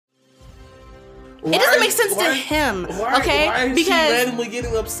It doesn't make sense to him, okay? Why is because she randomly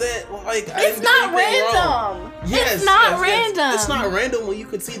getting upset? Like, it's not random. Yes, it's not random. Yes. It's not random when you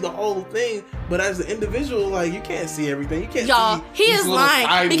can see the whole thing, but as an individual, like, you can't see everything. You can't Y'all, see he is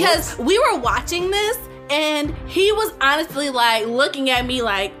lying because we were watching this and he was honestly like looking at me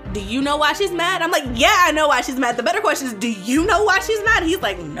like, do you know why she's mad? I'm like, yeah, I know why she's mad. The better question is, do you know why she's mad? He's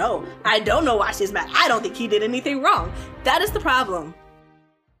like, no, I don't know why she's mad. I don't think he did anything wrong. That is the problem.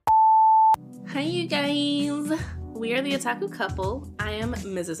 Hi, you guys. We are the Otaku couple. I am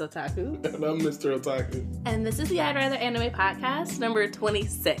Mrs. Otaku. And I'm Mr. Otaku. And this is the I'd Rather Anime podcast, number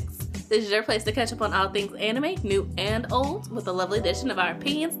 26. This is your place to catch up on all things anime, new and old, with a lovely addition of our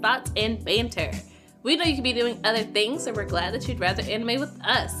opinions, thoughts, and banter. We know you could be doing other things, so we're glad that you'd rather anime with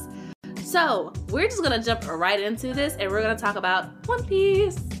us. So, we're just going to jump right into this, and we're going to talk about One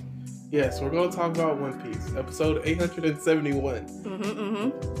Piece. Yes, we're going to talk about One Piece, episode 871.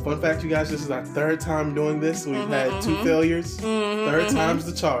 Fun fact, you guys, this is our third time doing this. We've had 2 failures. Third time's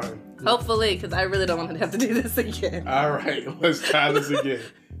the charm. Hopefully, because I really don't want to have to do this again. All right, let's try this again.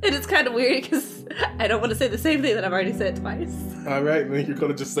 And it's kind of weird because I don't want to say the same thing that I've already said twice. All right, then you're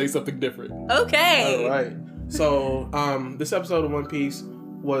going to just say something different. Okay. All right. So, this episode of One Piece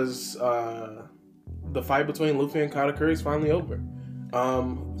was the fight between Luffy and Katakuri is finally over.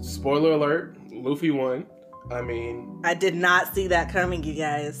 Spoiler alert, Luffy won. I mean, I did not see that coming, you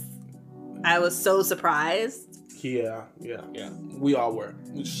guys. I was so surprised. Yeah. We all were.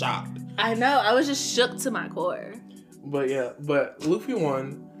 We shocked. I know. I was just shook to my core. But Luffy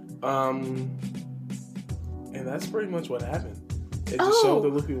won. And that's pretty much what happened. It just showed that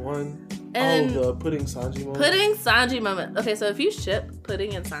Luffy won. And the Pudding Sanji moment. Pudding Sanji moment. Okay, so if you ship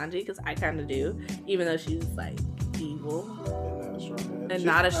Pudding and Sanji, because I kind of do, even though she's like evil. And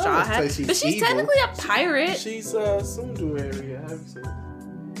not a straw hat. But she's evil. Technically a pirate. She's tsundere, obviously.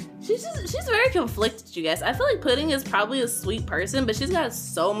 She's very conflicted, you guys. I feel like Pudding is probably a sweet person, but she's got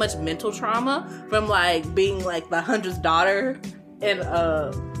so much mental trauma from like being like the 100th daughter and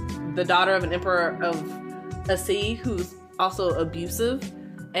the daughter of an emperor of a sea who's also abusive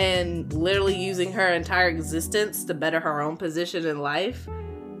and literally using her entire existence to better her own position in life.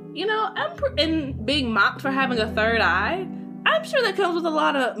 You know, and being mocked for having a third eye. I'm sure that comes with a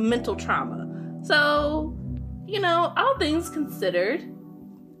lot of mental trauma. So, you know, all things considered,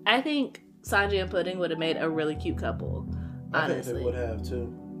 I think Sanji and Pudding would have made a really cute couple. Honestly. I think they would have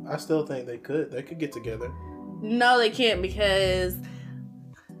too. I still think they could. They could get together. No, they can't because...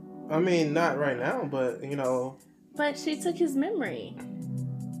 I mean, not right now, but, you know... But she took his memory.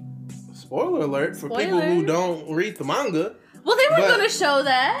 Spoiler alert for people who don't read the manga. Well, they were going to show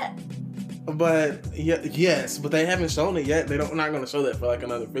that. But yes, but they haven't shown it yet. They're not going to show that for like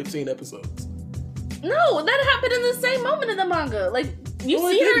another 15 episodes. No, that happened in the same moment in the manga. Like you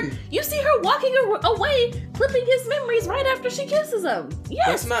see her walking away, clipping his memories right after she kisses him.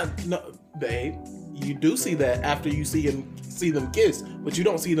 Yes, that's not babe. You do see that after you see them kiss, but you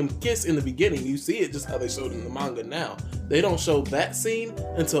don't see them kiss in the beginning. You see it just how they showed in the manga now. They don't show that scene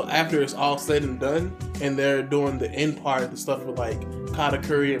until after it's all said and done, and they're doing the end part, the stuff with like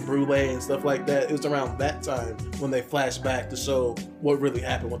Katakuri and Brule and stuff like that. It was around that time when they flash back to show what really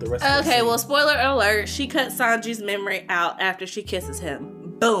happened with the rest of the scene. Okay, well, spoiler alert, she cut Sanji's memory out after she kisses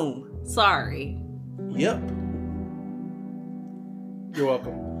him. Boom. Sorry. Yep. You're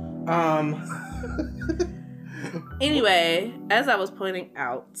welcome. Anyway, as I was pointing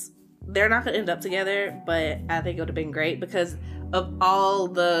out, they're not going to end up together, but I think it would have been great because of all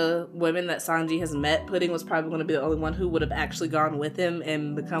the women that Sanji has met, Pudding was probably going to be the only one who would have actually gone with him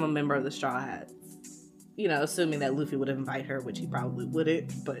and become a member of the Straw Hats. You know, assuming that Luffy would invite her, which he probably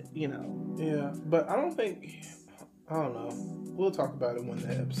wouldn't, but, you know. Yeah, but I don't know. We'll talk about it when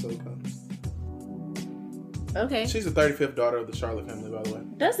that episode comes. Okay. She's the 35th daughter of the Charlotte family, by the way.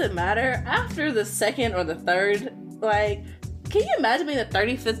 Doesn't matter. After the second or the third, like, can you imagine being the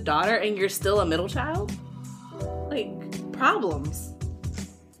 35th daughter and you're still a middle child? Like, problems.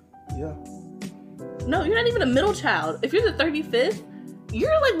 Yeah. No, you're not even a middle child. If you're the 35th,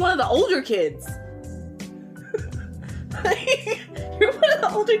 you're like one of the older kids. You're one of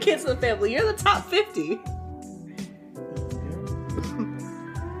the older kids in the family. You're the top 50.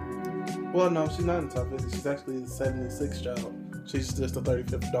 Well, no, she's not in the top 50. She's actually the 76th child. She's just the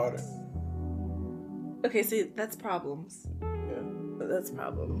 35th daughter. Okay, see, that's problems. Yeah. That's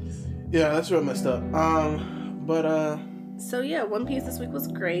problems. Yeah, that's real messed up. So yeah, One Piece this week was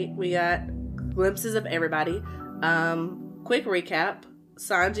great. We got glimpses of everybody. Quick recap.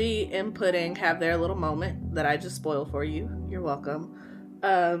 Sanji and Pudding have their little moment that I just spoiled for you. You're welcome.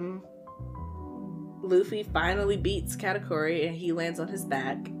 Luffy finally beats Katakuri and he lands on his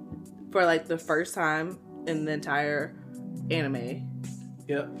back. for like the first time in the entire anime.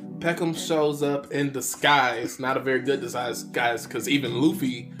 Yep. Peckham shows up in disguise. Not a very good disguise, because even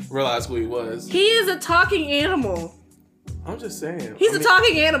Luffy realized who he was. He is a talking animal. I'm just saying. He's a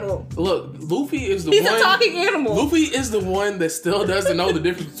talking animal. Look, Luffy is the He's one. a talking animal. Luffy is the one that still doesn't know the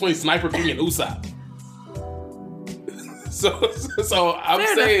difference between Sniper King and Usopp. So I'm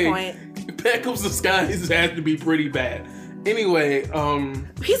Fair saying point. Peckham's disguise has to be pretty bad. Anyway,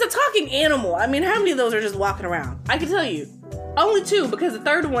 he's a talking animal. I mean, how many of those are just walking around? I can tell you. Only 2, because the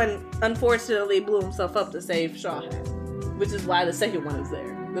third one, unfortunately, blew himself up to save Shaw Hat, which is why the second one is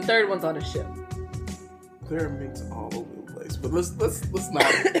there. The third one's on a ship. There are minks all over the place, but let's not.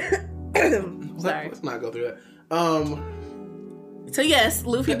 Sorry. Let's not go through that. So yes,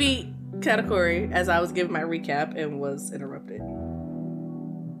 Luffy beat Katakuri as I was giving my recap and was interrupted.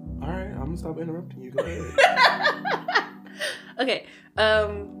 All right, I'm gonna stop interrupting you. Go ahead. Okay.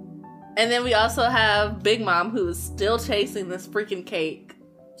 And then we also have Big Mom, who is still chasing this freaking cake.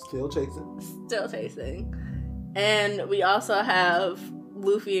 Still chasing. And we also have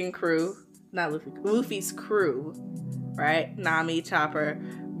Luffy and crew. Not Luffy. Luffy's crew. Right? Nami, Chopper,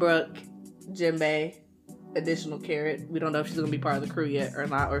 Brook, Jinbei, additional Carrot. We don't know if she's going to be part of the crew yet or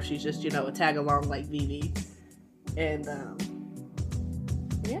not, or if she's just, a tag along like Vivi. And,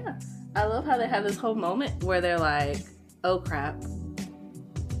 yeah. I love how they have this whole moment where they're like, oh crap.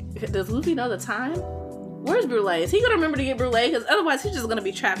 Does Luffy know the time? Where's Brûlée? Is he going to remember to get Brûlée? Because otherwise he's just going to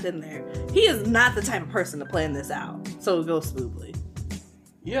be trapped in there. He is not the type of person to plan this out. So it goes smoothly.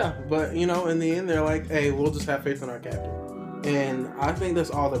 Yeah, but, in the end, they're like, hey, we'll just have faith in our captain. And I think that's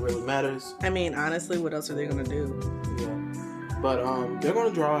all that really matters. I mean, honestly, what else are they going to do? Yeah. But they're going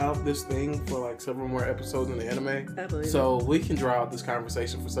to draw out this thing for, like, several more episodes in the anime. I believe so we can draw out this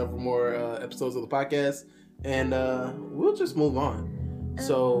conversation for several more episodes of the podcast. And we'll just move on.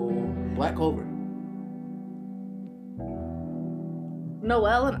 So, Black Clover.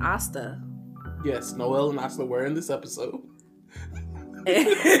 Noelle and Asta. Yes, Noelle and Asta were in this episode.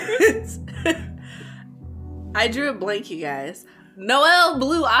 I drew a blank, you guys. Noelle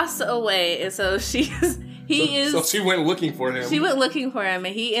blew Asta away, and so So she went looking for him. She went looking for him,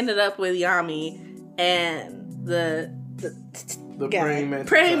 and he ended up with Yami and the guy.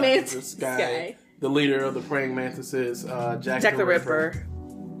 praying mantis guy. The leader of the praying mantises, Jack the Ripper.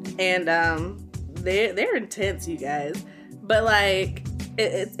 And they're intense, you guys. But like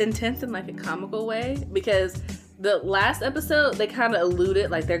it's intense in like a comical way, because the last episode they kind of alluded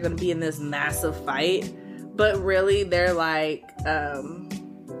like they're gonna be in this massive fight, but really they're like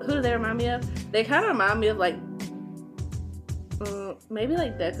who do they remind me of? They kind of remind me of like maybe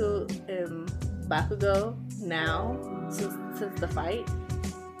like Deku and Bakugo now since the fight.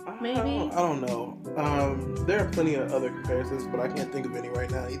 Maybe. I don't know. There are plenty of other comparisons, but I can't think of any right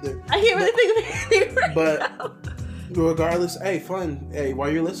now either. I can't really think of any right now. Regardless, fun. Hey,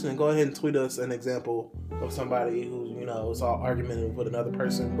 while you're listening, go ahead and tweet us an example of somebody who, is all argumentative with another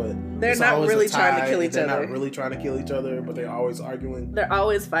person, but they're not really trying to kill each other. They're not really trying to kill each other, but they're always arguing. They're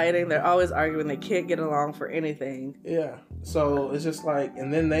always fighting. They're always arguing. They can't get along for anything. Yeah. So it's just like,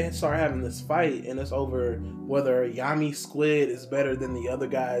 and then they start having this fight, and it's over whether Yami Squid is better than the other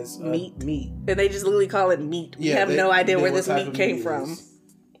guy's meat. And they just literally call it meat. We have no idea where this meat came from.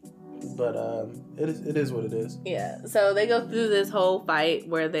 But it is what it is. Yeah. So they go through this whole fight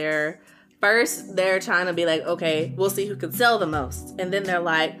where they're trying to be like, okay, we'll see who can sell the most. And then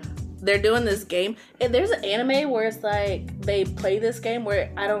they're doing this game. And there's an anime where it's like they play this game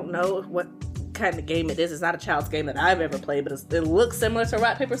where I don't know what kind of game it is. It's not a child's game that I've ever played, but it looks similar to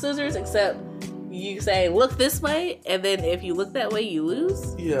rock, paper, scissors, except you say look this way, and then if you look that way you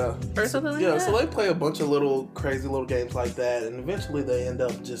lose. Yeah. Or something like that. Yeah, so they play a bunch of little crazy little games like that, and eventually they end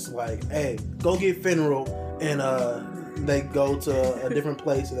up just like, hey, go get Finral, and they go to a different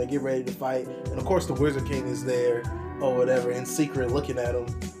place and they get ready to fight. And of course the Wizard King is there or whatever in secret looking at them.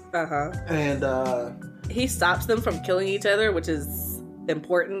 And he stops them from killing each other, which is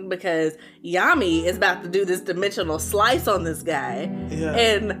important because Yami is about to do this dimensional slice on this guy. Yeah.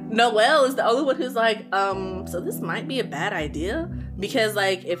 And Noelle is the only one who's like, so this might be a bad idea, because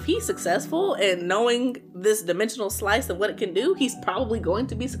like if he's successful and knowing this dimensional slice and what it can do, he's probably going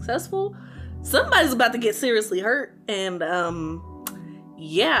to be successful. Somebody's about to get seriously hurt, and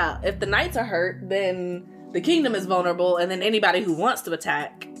if the knights are hurt, then the kingdom is vulnerable, and then anybody who wants to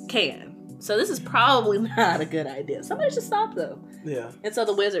attack can. So this is probably not a good idea. Somebody should stop them. Yeah. And so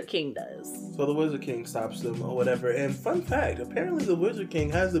the Wizard King does. So the Wizard King stops them or whatever. And fun fact, apparently the Wizard King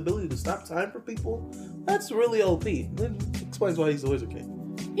has the ability to stop time for people. That's really OP. That explains why he's the Wizard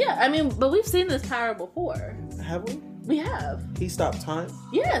King. Yeah, I mean, but we've seen this power before. Have we? We have. He stopped time?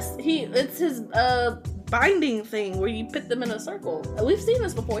 Yes, it's his binding thing where you put them in a circle. We've seen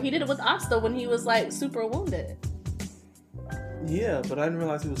this before. He did it with Asta when he was like super wounded. Yeah, but I didn't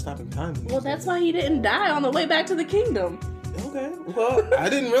realize he was stopping time. Well, that's why he didn't die on the way back to the kingdom. Okay. Well, I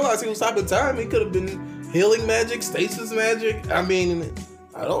didn't realize he was stopping time. He could have been healing magic, stasis magic. I mean,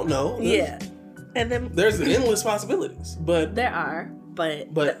 I don't know. Yeah. And then there's endless possibilities, but there are,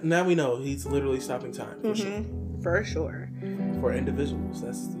 but now we know he's literally stopping time for sure. For sure. For individuals,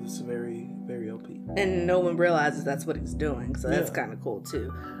 that's very, very OP. And no one realizes that's what he's doing, so that's kind of cool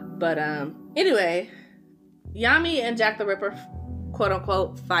too. But anyway, Yami and Jack the Ripper, quote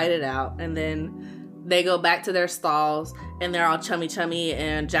unquote, fight it out, and then they go back to their stalls, and they're all chummy,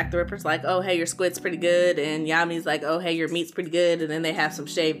 and Jack the Ripper's like, oh, hey, your squid's pretty good, and Yami's like, oh, hey, your meat's pretty good, and then they have some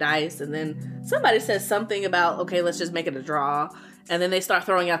shaved ice, and then somebody says something about, okay, let's just make it a draw, and then they start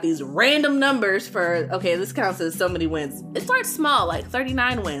throwing out these random numbers for, okay, this counts as so many wins. It starts small, like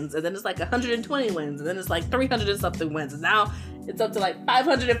 39 wins, and then it's like 120 wins, and then it's like 300 and something wins, and now it's up to like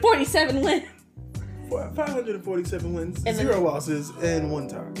 547 wins. 547 wins, and 0 losses, and 1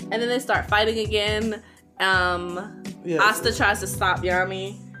 tie. And then they start fighting again. Asta tries to stop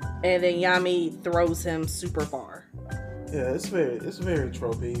Yami, and then Yami throws him super far. Yeah, it's very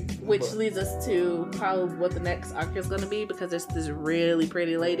tropey. Which leads us to probably what the next arc is going to be, because there's this really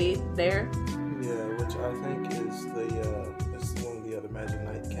pretty lady there. Yeah, which I think is it's one of the other Magic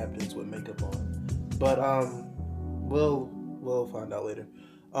Knight captains with makeup on. But we'll find out later.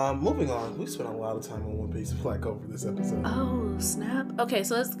 Moving on, we spent a lot of time on One Piece and Black Clover this episode. Oh, snap. Okay,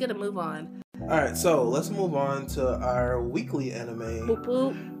 so let's get a move on. Alright, so let's move on to our weekly anime. Boop,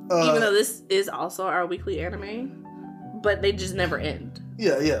 boop. Even though this is also our weekly anime, but they just never end.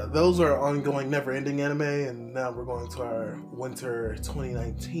 Yeah, those are ongoing, never-ending anime, and now we're going to our Winter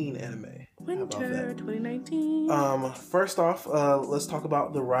 2019 anime. Winter 2019. First off, let's talk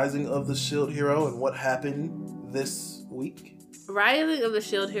about the Rising of the Shield Hero and what happened this week. Rising of the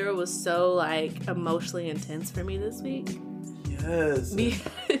Shield Hero was so, like, emotionally intense for me this week. Yes.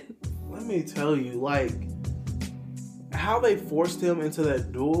 Let me tell you, like, how they forced him into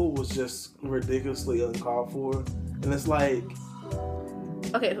that duel was just ridiculously uncalled for. And it's like...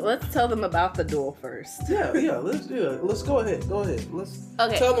 Okay, let's tell them about the duel first. Yeah, let's go ahead. Let's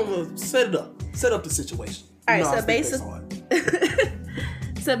tell them to set up the situation. Alright, so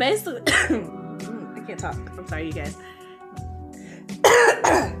basically... I can't talk. I'm sorry, you guys.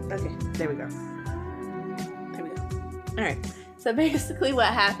 Okay, there we go. Alright, so basically what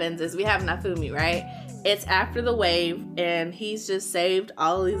happens is we have Nafumi, right? It's after the wave, and he's just saved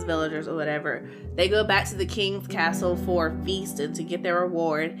all of these villagers or whatever. They go back to the king's castle for a feast and to get their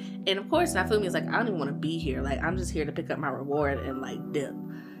reward. And of course, Nafumi's like, I don't even want to be here. Like, I'm just here to pick up my reward and, like, dip.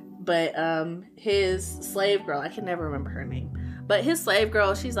 But his slave girl, I can never remember her name. But his slave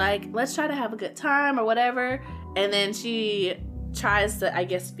girl, she's like, let's try to have a good time or whatever. And then she tries to, I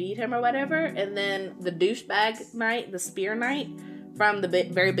guess, feed him or whatever. And then the douchebag knight, the spear knight from the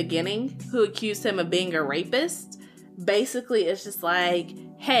very beginning, who accused him of being a rapist, basically it's just like,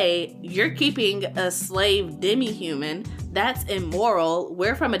 hey, you're keeping a slave demi-human. That's immoral.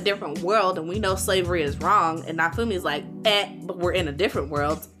 We're from a different world and we know slavery is wrong. And Nafumi's like, but we're in a different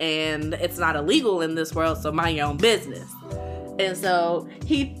world and it's not illegal in this world, so mind your own business. And so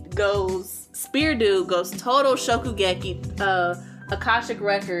he goes, Spear Dude goes total Shokugeki, Akashic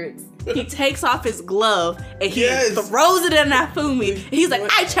Records. He takes off his glove and he throws it at Nafumi. He's like,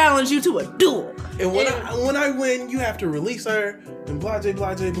 I challenge you to a duel. And when I win, you have to release her and blah, blah,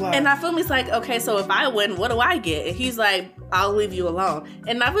 blah, blah. And Nafumi's like, okay, so if I win, what do I get? And he's like, I'll leave you alone.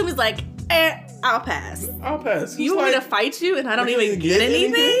 And Nafumi's like, I'll pass. You want me to fight you and I don't even get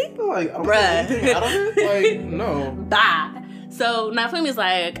anything? Like, I'm bruh. Out of it? Like, no. Bye. So Nafumi's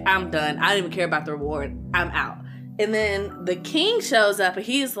like, I'm done. I don't even care about the reward. I'm out. And then the king shows up and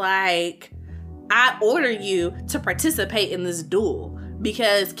he's like, I order you to participate in this duel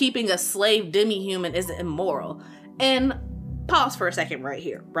because keeping a slave demi-human is immoral. And pause for a second right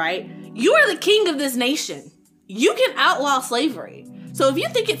here, right? You are the king of this nation. You can outlaw slavery. So if you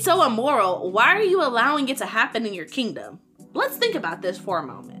think it's so immoral, why are you allowing it to happen in your kingdom? Let's think about this for a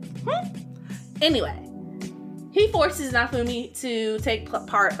moment. Anyway, he forces Nafumi to take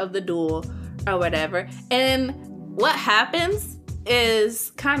part of the duel or whatever. And what happens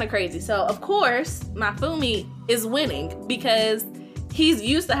is kind of crazy. So, of course, Nafumi is winning because he's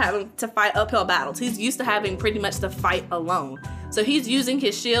used to having to fight uphill battles. He's used to having pretty much to fight alone. So he's using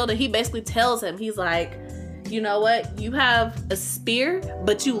his shield and he basically tells him, he's like, you know what? You have a spear,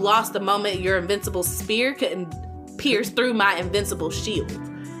 but you lost the moment your invincible spear couldn't pierce through my invincible shield.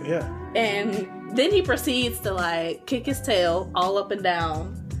 Yeah. And then he proceeds to like kick his tail all up and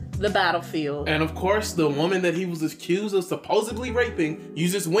down the battlefield. And of course, the woman that he was accused of supposedly raping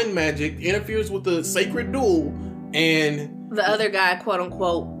uses wind magic, interferes with the sacred duel, and the other guy, quote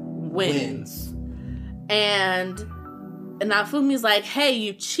unquote, wins. And Nafumi's like, hey,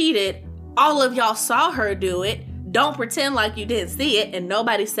 you cheated. All of y'all saw her do it. Don't pretend like you didn't see it. And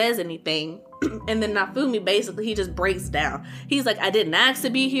nobody says anything. And then Nafumi, basically, he just breaks down. He's like, I didn't ask to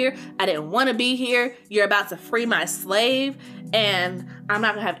be here. I didn't want to be here. You're about to free my slave. And I'm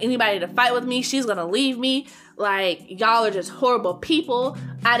not going to have anybody to fight with me. She's going to leave me. Like, y'all are just horrible people.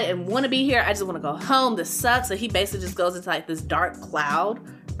 I didn't want to be here. I just want to go home. This sucks. So he basically just goes into like this dark cloud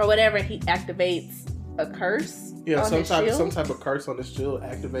or whatever. And he activates a curse. Yeah, some type of curse on his shield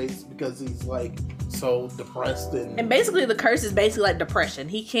activates because he's like so depressed and basically the curse is basically like depression.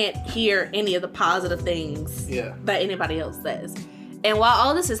 He can't hear any of the positive things that anybody else says. And while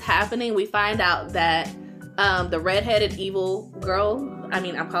all this is happening, we find out that the redheaded evil girl, I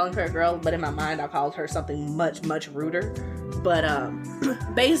mean, I'm calling her a girl, but in my mind I called her something much, much ruder. But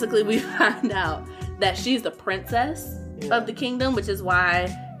basically we find out that she's the princess of the kingdom, which is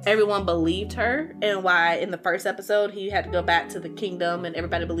why everyone believed her, and why in the first episode he had to go back to the kingdom and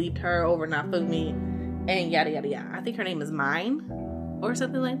everybody believed her over Nafumi and yada yada yada. I think her name is Mine or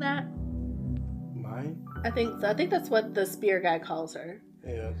something like that. Mine? I think so. I think that's what the spear guy calls her.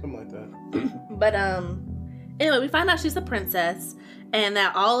 Yeah, something like that. But anyway, we find out she's a princess and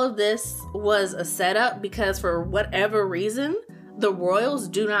that all of this was a setup because for whatever reason the royals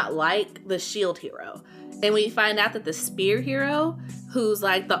do not like the shield hero. And we find out that the spear hero, who's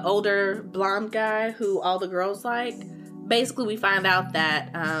like the older blonde guy who all the girls like, basically we find out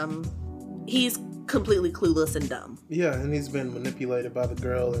that he's completely clueless and dumb. Yeah, and he's been manipulated by the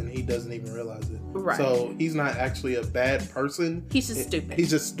girl and he doesn't even realize it. Right. So he's not actually a bad person. He's just stupid. He's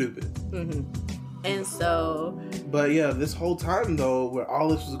just stupid. Mm-hmm. And so... But yeah, this whole time though, where all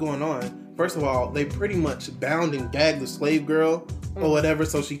this was going on, first of all, they pretty much bound and gagged the slave girl or whatever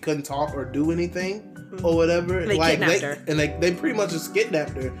so she couldn't talk or do anything. Or whatever, they kidnapped her, and they pretty much just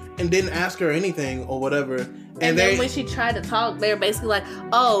kidnapped her and didn't ask her anything or whatever. And then when she tried to talk, they were basically like,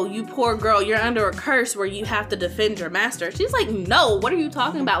 "Oh, you poor girl, you're under a curse where you have to defend your master." She's like, "No, what are you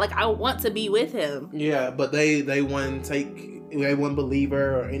talking about? Like, I want to be with him." Yeah, but they wouldn't believe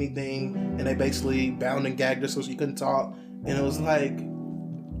her or anything, and they basically bound and gagged her so she couldn't talk. And it was like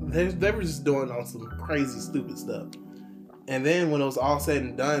they were just doing on some crazy, stupid stuff. And then when it was all said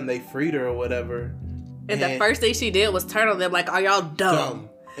and done, they freed her or whatever. And the first thing she did was turn on them like, "Are y'all dumb?"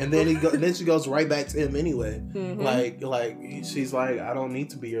 And then then she goes right back to him anyway. Mm-hmm. Like she's like, "I don't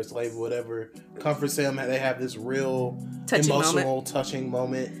need to be your slave," or whatever. Comforts him. They have this real touching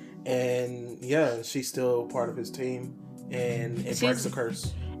moment. And yeah, she's still part of his team, and it breaks the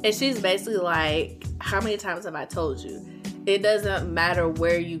curse. And she's basically like, "How many times have I told you? It doesn't matter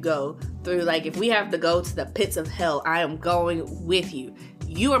where you go through. Like, if we have to go to the pits of hell, I am going with you.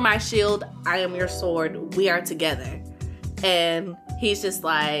 You are my shield. I am your sword. We are together." And he's just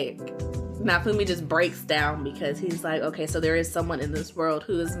like, Nafumi just breaks down because he's like, okay, so there is someone in this world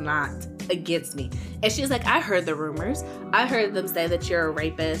who is not against me. And she's like, I heard the rumors. I heard them say that you're a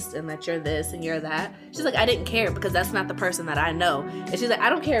rapist and that you're this and you're that. She's like, I didn't care because that's not the person that I know. And she's like, I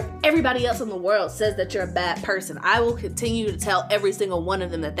don't care if everybody else in the world says that you're a bad person. I will continue to tell every single one of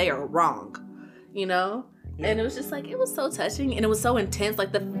them that they are wrong. You know? Yeah. And it was just like, it was so touching and it was so intense.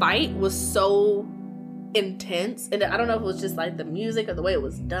 Like, the fight was so intense. And I don't know if it was just like the music or the way it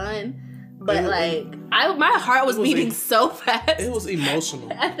was done. But my heart was beating so fast. It was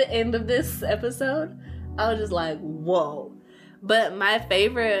emotional. At the end of this episode, I was just like, whoa. But my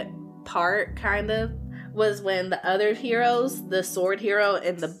favorite part kind of was when the other heroes, the sword hero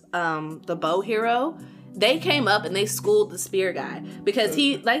and the bow hero, they came up and they schooled the spear guy. Because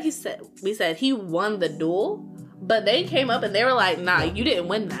we said he won the duel. But they came up and they were like, nah, you didn't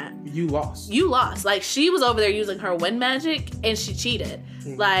win that. You lost. You lost. Like, she was over there using her wind magic and she cheated.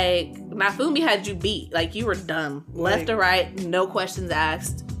 Like, Nafumi had you beat. Like, you were done. Left or right, no questions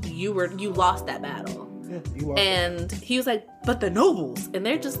asked. You lost that battle. Yeah, you lost. And he was like, but the nobles. And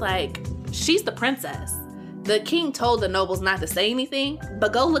they're just like, she's the princess. The king told the nobles not to say anything,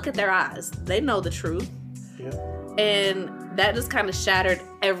 but go look at their eyes. They know the truth. Yeah. And that just kind of shattered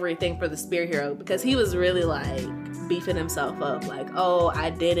everything for the spear hero because he was really like beefing himself up. Like, oh,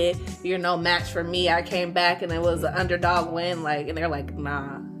 I did it. You're no match for me. I came back and it was an underdog win. Like, and they're like,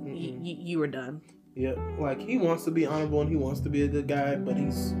 nah, you were done. Yeah, like he wants to be honorable and he wants to be a good guy, but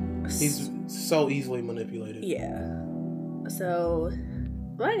he's so easily manipulated. Yeah. So,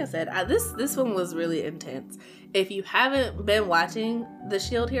 like I said, this one was really intense. If you haven't been watching The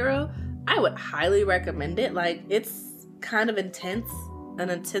Shield Hero, I would highly recommend it. Like, it's kind of intense, an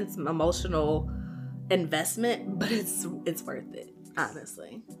intense emotional investment, but it's worth it,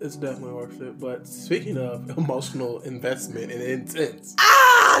 honestly. It's definitely worth it. But speaking of emotional investment and intense,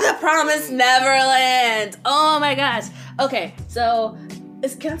 The Promised Neverland. Oh my gosh. Okay, so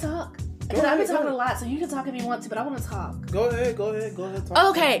can I talk? Because I've been talking a lot, so you can talk if you want to, but I want to talk. Go ahead. Talk.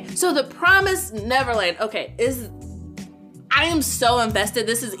 Okay, so The Promised Neverland. Okay, I am so invested.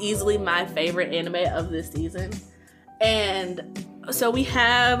 This is easily my favorite anime of this season. And so we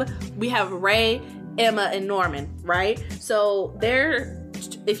have Ray, Emma, and Norman, right? So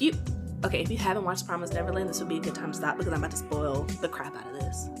if you haven't watched Promised Neverland, this would be a good time to stop because I'm about to spoil the crap out of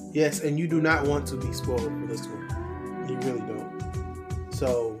this. Yes, and you do not want to be spoiled for this one. You really don't.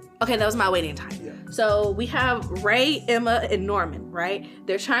 So okay, that was my waiting time. Yeah. So we have Ray, Emma, and Norman, right?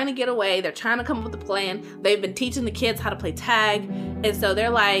 They're trying to get away. They're trying to come up with a plan. They've been teaching the kids how to play tag. And so they're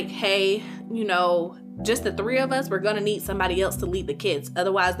like, hey, just the three of us, we're going to need somebody else to lead the kids.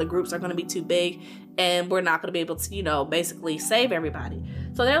 Otherwise, the groups are going to be too big and we're not going to be able to, basically save everybody.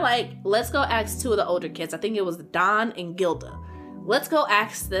 So they're like, let's go ask two of the older kids. I think it was Don and Gilda. Let's go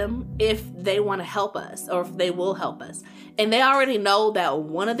ask them if they want to help us or if they will help us. And they already know that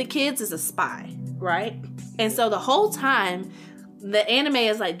one of the kids is a spy, right? And so the whole time, the anime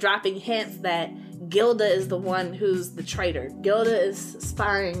is like dropping hints that Gilda is the one who's the traitor. Gilda is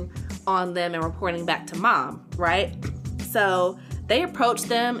spying on them and reporting back to mom, right? So they approach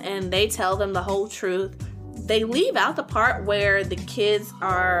them and they tell them the whole truth. They leave out the part where the kids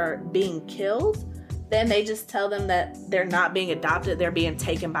are being killed. Then they just tell them that they're not being adopted, they're being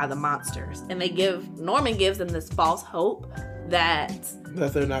taken by the monsters. And Norman gives them this false hope that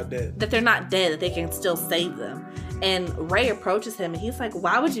they're not dead. That they're not dead, that they can still save them. And Ray approaches him and he's like,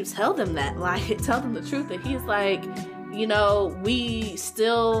 why would you tell them that? Like, tell them the truth. And he's like, we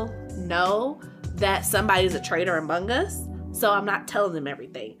still know that somebody's a traitor among us, so I'm not telling them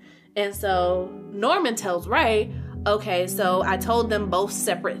everything. And so Norman tells Ray, okay, so I told them both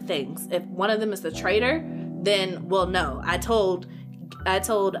separate things. If one of them is the traitor, then we'll know. I told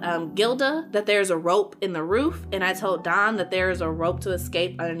Gilda that there's a rope in the roof, and I told Don that there's a rope to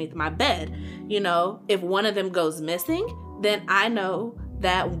escape underneath my bed. If one of them goes missing, then I know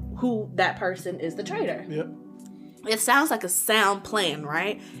that who that person is the traitor. Yep. It sounds like a sound plan,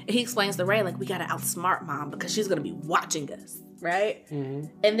 right? And he explains to Ray, like, we gotta outsmart mom because she's gonna be watching us, right? Mm-hmm.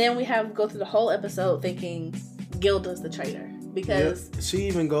 And then we go through the whole episode thinking Gilda's the traitor because she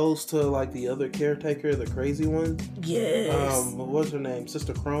even goes to like the other caretaker, the crazy one. Yes. What's her name?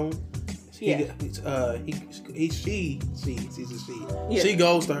 Sister Crone. She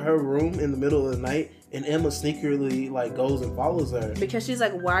goes to her room in the middle of the night, and Emma sneakily like goes and follows her because she's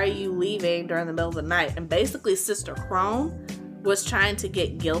like, why are you leaving during the middle of the night? And basically Sister Crone was trying to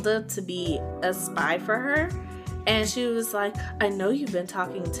get Gilda to be a spy for her, and she was like, I know you've been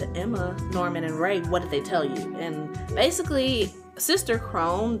talking to Emma, Norman, and Ray. What did they tell you? And basically Sister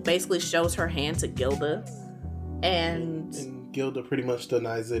Crone basically shows her hand to Gilda, and Gilda pretty much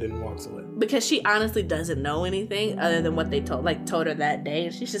denies it and walks away. Because she honestly doesn't know anything other than what they told her that day.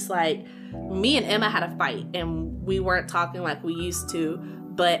 And she's just like, me and Emma had a fight and we weren't talking like we used to,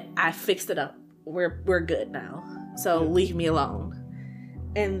 but I fixed it up. We're good now. So leave me alone.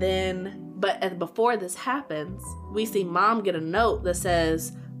 And then, but before this happens, we see mom get a note that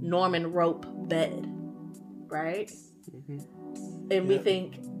says Norman Rope bed, right? Mm-hmm. And we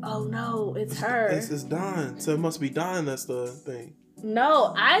think, oh no, it's her. It's Dawn. So it must be Dawn that's the thing. No,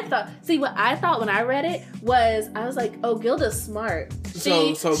 what I thought when I read it was, I was like, oh, Gilda's smart.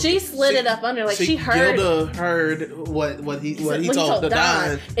 She slid it up under, like she heard. Gilda heard what he told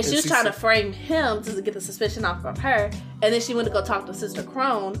Dawn. And she was trying to frame him to get the suspicion off of her. And then she went to go talk to Sister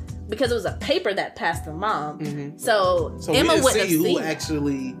Crone because it was a paper that passed to mom. Mm-hmm. So Emma wouldn't have seen who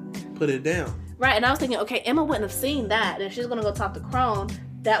actually put it down. Right, and I was thinking, okay, Emma wouldn't have seen that. And if she's going to go talk to Crone,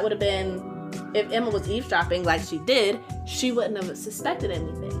 that would have been, if Emma was eavesdropping like she did, she wouldn't have suspected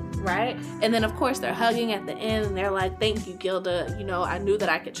anything, right? And then, of course, they're hugging at the end, and they're like, thank you, Gilda. I knew that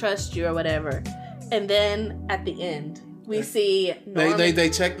I could trust you or whatever. And then, at the end, we see Norman. They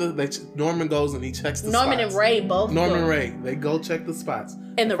check Norman goes and he checks the Norman spots. And Ray both Norman and Ray, they go check the spots.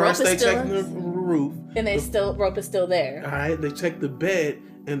 And the rope is they still check the roof. And rope is still there. All right, they check the bed,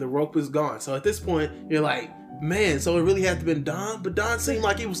 and the rope is gone. So at this point, you're like, man, so it really had to been Don, but Don seemed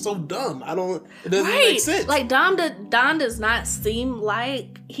like he was so dumb. It doesn't make sense. Like Don does not seem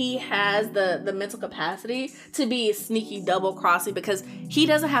like he has the mental capacity to be sneaky double crossing, because he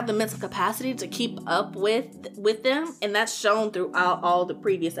doesn't have the mental capacity to keep up with them, and that's shown throughout all the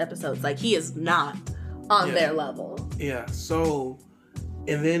previous episodes. Like, he is not on their level. Yeah. So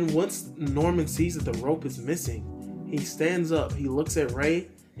And then once Norman sees that the rope is missing, he stands up, he looks at Ray,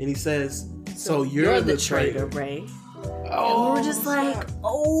 and he says, so you're the traitor, Ray. Oh, and we're just like,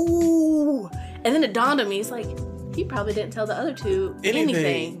 oh. And then it dawned on me, it's like, he probably didn't tell the other two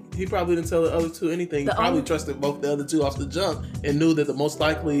anything. He probably didn't tell the other two anything. He probably trusted both the other two off the jump and knew that the most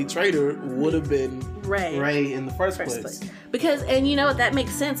likely traitor would have been Ray in the first place. Because, and you know what, that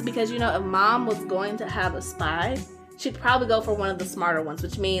makes sense, because, you know, if Mom was going to have a spy, she'd probably go for one of the smarter ones,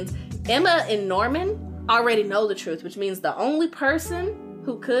 which means Emma and Norman already know the truth, which means the only person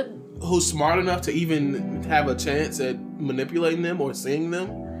who's smart enough to even have a chance at manipulating them or seeing them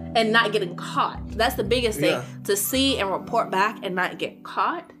and not getting caught. That's the biggest thing. Yeah. To see and report back and not get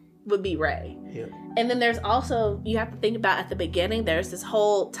caught would be Ray. Yeah. And then there's also, you have to think about at the beginning, there's this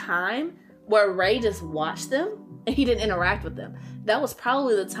whole time where Ray just watched them and he didn't interact with them. That was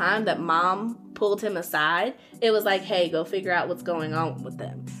probably the time that Mom pulled him aside. It was like, hey, go figure out what's going on with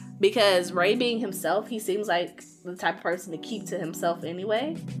them. Because Ray being himself, he seems like the type of person to keep to himself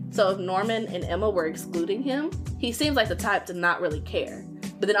anyway. So if Norman and Emma were excluding him, he seems like the type to not really care.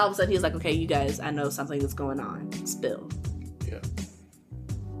 But then all of a sudden he's like, okay, you guys, I know something is going on. Spill. Yeah.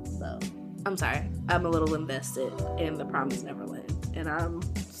 So, I'm sorry. I'm a little invested in The Promised Neverland. And I'm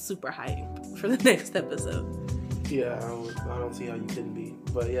super hyped for the next episode. Yeah, I don't see how you couldn't be.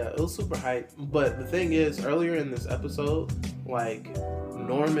 But yeah, it was super hype. But the thing is, earlier in this episode, like,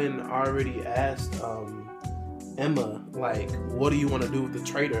 Norman already asked Emma, like, what do you want to do with the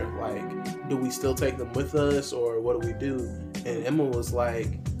traitor? Like, do we still take them with us, or what do we do? And Emma was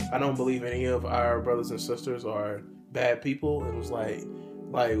like, I don't believe any of our brothers and sisters are bad people. And was like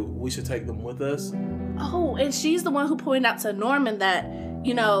we should take them with us. Oh, and she's the one who pointed out to Norman that,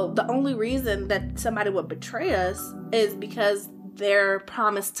 you know, the only reason that somebody would betray us is because they're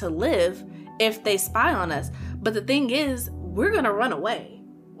promised to live if they spy on us. But the thing is, we're going to run away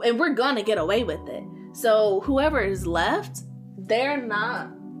and we're going to get away with it. So whoever is left, they're not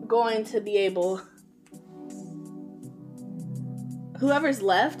going to be able... Whoever's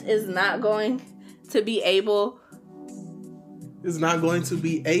left is not going to be able... Is not going to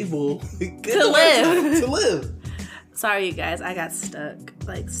be able... to live. To live. Sorry, you guys. I got stuck.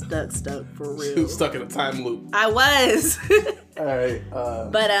 Like, stuck for real. She was stuck in a time loop. I was. All right.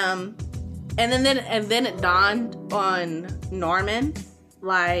 But, and then it dawned on Norman,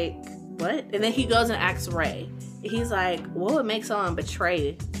 like, what? And then he goes and asks Ray. He's like, what would make someone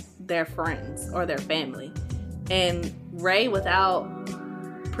betray their friends or their family? And Ray, without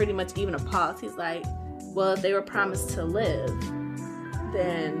pretty much even a pause, he's like, well, if they were promised to live,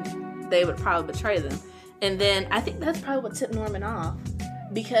 then they would probably betray them. And then I think that's probably what tipped Norman off.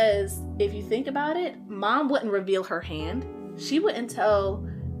 Because if you think about it, Mom wouldn't reveal her hand. She wouldn't tell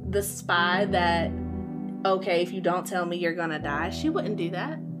the spy that, okay, if you don't tell me, you're gonna die. She wouldn't do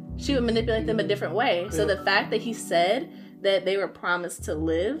that. She would manipulate them a different way. So the fact that he said that they were promised to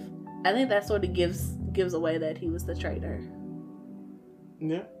live, I think that sort of gives away that he was the traitor.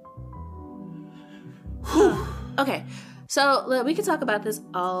 Yeah. Okay, so we can talk about this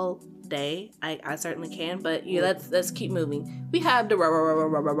all day. I certainly can, but yeah, let's keep moving. We have the All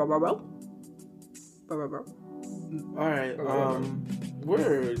right.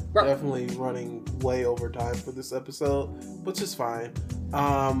 We're definitely running way over time for this episode, which is fine.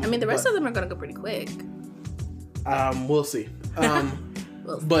 I mean, the rest of them are gonna go pretty quick. We'll see.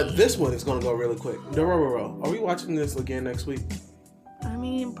 But this one is gonna go really quick. Are we watching this again next week? I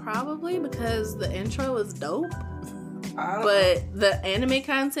mean, probably, because the intro is dope. But the anime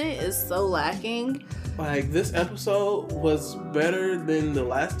content is so lacking. Like, this episode was better than the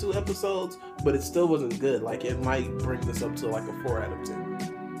last two episodes, but it still wasn't good. Like, it might bring this up to like a 4 out of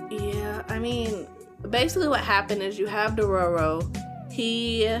 10. Yeah, I mean, basically what happened is you have Dororo.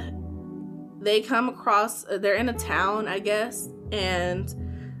 They come across, they're in a town, I guess, and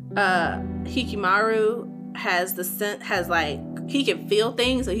Hikimaru has the scent, he can feel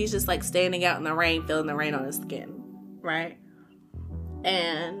things, so he's just like standing out in the rain, feeling the rain on his skin, right?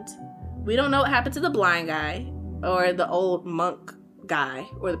 And we don't know what happened to the blind guy or the old monk guy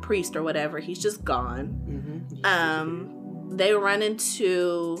or the priest or whatever. He's just gone. Mm-hmm. They run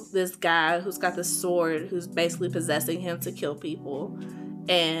into this guy who's got this sword who's basically possessing him to kill people,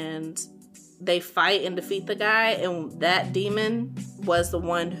 and they fight and defeat the guy, and that demon was the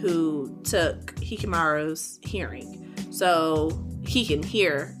one who took Hikimaru's hearing. So he can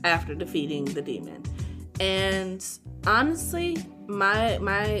hear after defeating the demon. And honestly, my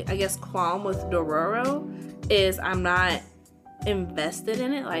I guess qualm with Dororo is I'm not invested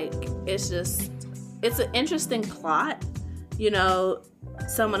in it. Like, it's an interesting plot,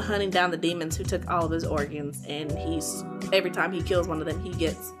 someone hunting down the demons who took all of his organs, and every time he kills one of them, he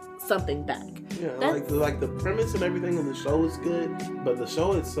gets something back. Yeah, like the premise and everything of the show is good, but the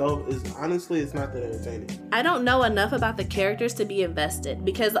show itself is honestly, it's not that entertaining. I don't know enough about the characters to be invested,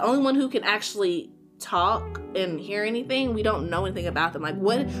 because the only one who can actually talk and hear anything, we don't know anything about them. Like,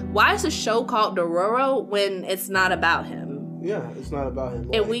 why is the show called Dororo when it's not about him? Yeah, it's not about him.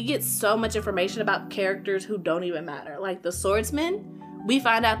 And we get so much information about characters who don't even matter. Like the swordsman, we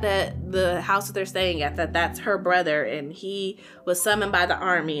find out that the house that they're staying at, that's her brother, and he was summoned by the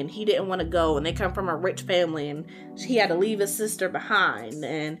army, and he didn't want to go, and they come from a rich family, and he had to leave his sister behind,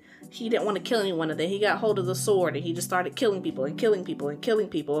 and he didn't want to kill anyone, and then he got hold of the sword, and he just started killing people, and killing people, and killing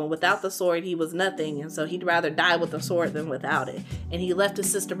people, and without the sword, he was nothing, and so he'd rather die with the sword than without it, and he left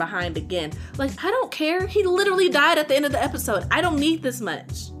his sister behind again. Like, I don't care. He literally died at the end of the episode. I don't need this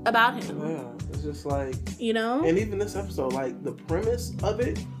much about him. Yeah. It's just like, And even this episode, like the premise of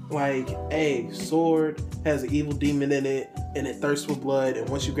it, like a sword has an evil demon in it, and it thirsts for blood, and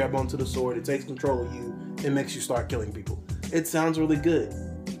once you grab onto the sword, it takes control of you and makes you start killing people. It sounds really good.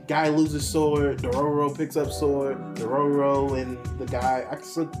 Guy loses sword, Dororo picks up sword, Dororo and the guy, I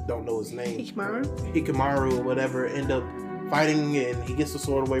still don't know his name, Hikamaru or whatever, end up fighting, and he gets the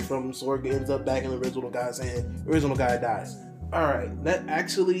sword away from him. Sword ends up back in the original guy's hand. The original guy dies. Alright, that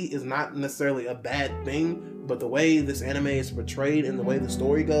actually is not necessarily a bad thing, but the way this anime is portrayed and the way the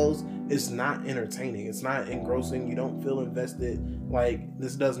story goes is not entertaining. It's not engrossing. You don't feel invested. Like,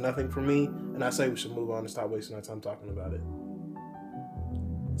 this does nothing for me, and I say we should move on and stop wasting our time talking about it.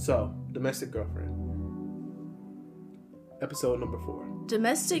 So, Domestic Girlfriend. Episode number 4.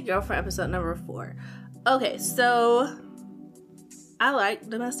 Domestic Girlfriend, episode number 4. Okay, so I like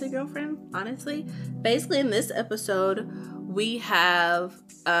Domestic Girlfriend, honestly. Basically, in this episode, we have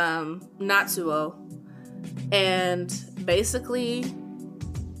Natsuo, and basically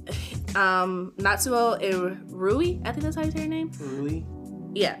Natsuo and Rui, I think that's how you say her name. Rui?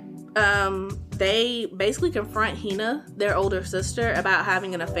 Yeah. They basically confront Hina, their older sister, about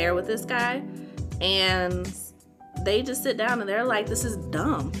having an affair with this guy, and they just sit down and they're like, this is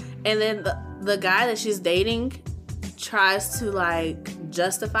dumb. And then the guy that she's dating tries to like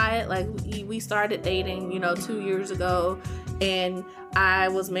justify it, like, we started dating 2 years ago, and I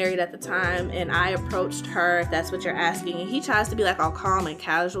was married at the time, and I approached her, if that's what you're asking. And he tries to be like all calm and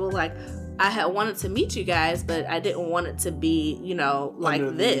casual, like, I had wanted to meet you guys, but I didn't want it to be, like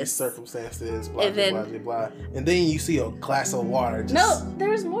under this these circumstances, blah, and then, blah, blah, blah. And then you see a glass of water. No,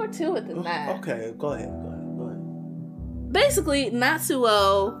 there's more to it than that. Okay, go ahead. Basically,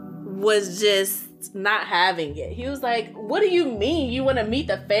 Natsuo was just not having it. He was like, what do you mean you want to meet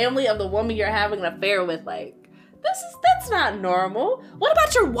the family of the woman you're having an affair with? Like, that's not normal. What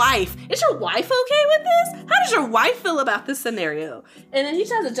about your wife? Is your wife okay with this? How does your wife feel about this scenario? And then he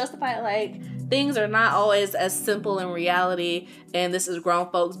tries to justify it like, things are not always as simple in reality, and this is grown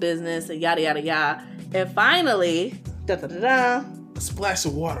folks' business, and yada yada yada. And finally, a splash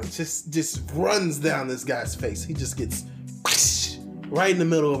of water just runs down this guy's face. He just gets right in the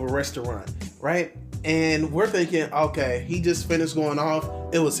middle of a restaurant, right? And we're thinking, okay, he just finished going off.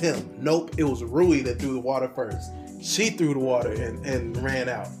 It was him. Nope, it was Rui that threw the water first. She threw the water and ran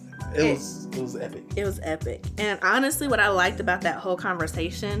out. It was epic. It was epic. And honestly, what I liked about that whole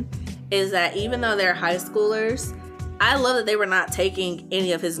conversation is that even though they're high schoolers, I love that they were not taking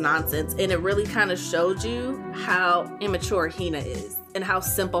any of his nonsense. And it really kind of showed you how immature Hina is and how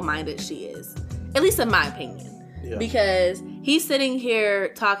simple-minded she is. At least in my opinion. Yeah. Because he's sitting here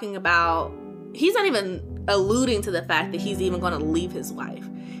talking about, he's not even alluding to the fact that he's even going to leave his wife.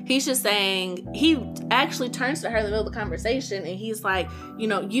 He's just saying, he actually turns to her in the middle of the conversation and he's like,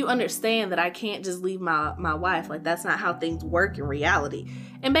 you understand that I can't just leave my wife. Like, that's not how things work in reality.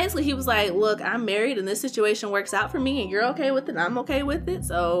 And basically he was like, look, I'm married and this situation works out for me and you're okay with it and I'm okay with it.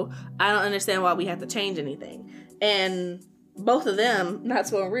 So I don't understand why we have to change anything. And both of them,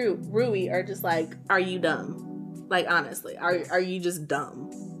 Natsuo and Rui, are just like, are you dumb? Like, honestly, are you just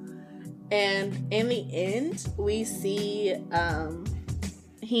dumb? And in the end, we see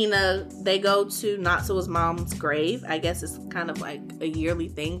Hina, they go to Natsuo's mom's grave. I guess it's kind of like a yearly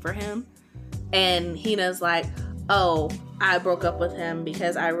thing for him. And Hina's like, oh, I broke up with him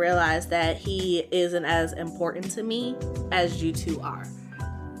because I realized that he isn't as important to me as you two are.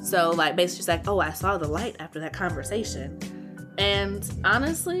 So, like, basically she's like, oh, I saw the light after that conversation. And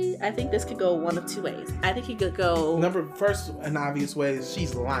honestly, I think this could go one of two ways. I think he could go... First and obvious way is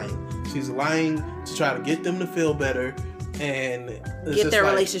she's lying. She's lying to try to get them to feel better and... Get their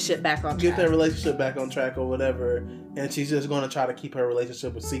relationship back on track. Get their relationship back on track or whatever. And she's just going to try to keep her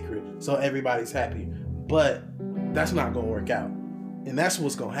relationship a secret so everybody's happy. But that's not gonna work out, and that's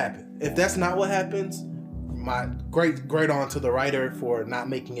what's gonna happen. If that's not what happens, my great on to the writer for not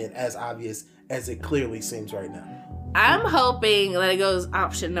making it as obvious as it clearly seems right now. I'm hoping that it goes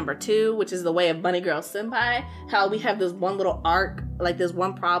option number 2, which is the way of Bunny Girl Senpai. How we have this one little arc, like this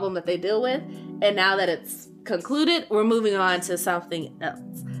one problem that they deal with, and now that it's concluded, we're moving on to something else.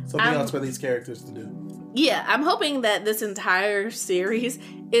 Something else for these characters to do. Yeah, I'm hoping that this entire series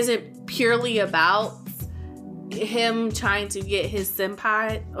isn't purely about him trying to get his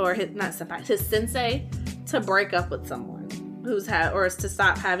senpai, or his sensei, to break up with someone or to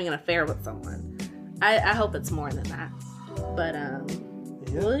stop having an affair with someone. I hope it's more than that, but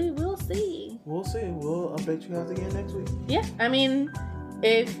we'll see. We'll see. We'll update you guys again next week. Yeah, I mean,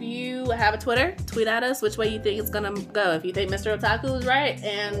 if you have a Twitter, tweet at us which way you think it's gonna go. If you think Mr. Otaku is right,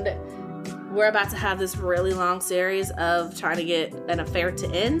 and we're about to have this really long series of trying to get an affair to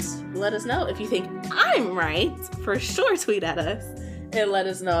end, let us know. If you think I'm right, for sure tweet at us and let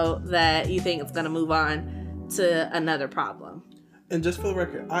us know that you think it's gonna move on to another problem. And just for the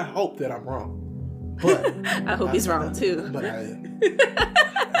record, I hope that I'm wrong. But I hope he's wrong too. But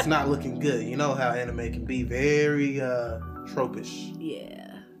it's not looking good. You know how anime can be very tropish.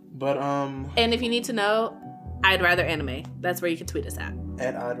 Yeah. But and if you need to know, I'd Rather Anime. That's where you can tweet us at.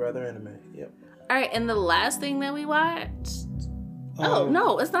 At I'd Rather Anime. Yep. All right, and the last thing that we watched. Oh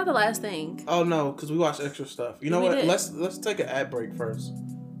no, it's not the last thing. Oh no, because we watched extra stuff. You know what? Did. Let's take an ad break first.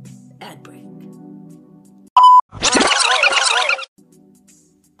 Ad break.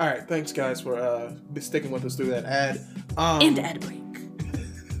 All right, thanks guys for sticking with us through that ad. And ad break.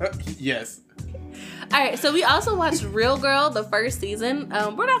 Yes. All right, so we also watched Real Girl, the first season.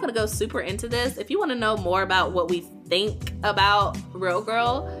 We're not going to go super into this. If you want to know more about what we think about Real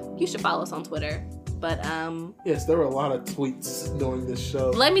Girl, you should follow us on Twitter. But yes, there were a lot of tweets during this show.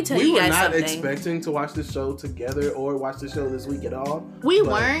 Let me tell you guys something. We were not expecting to watch this show together or watch the show this week at all. We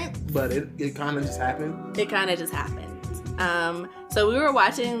weren't. But it kind of just happened. It kind of just happened. So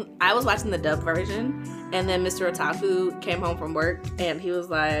I was watching the dub version, and then Mr. Otaku came home from work, and he was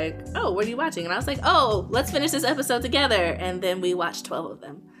like, oh, what are you watching? And I was like, oh, let's finish this episode together. And then we watched 12 of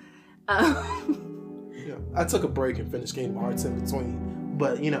them. Yeah, I took a break and finished Kingdom Hearts in between,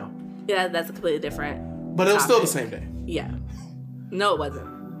 but you know. Yeah, that's a completely different But it was topic. still the same day. Yeah. No, it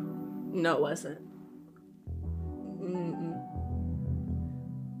wasn't. No, it wasn't.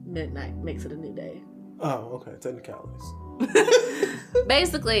 Midnight makes it a new day. Oh, okay. Technicalities.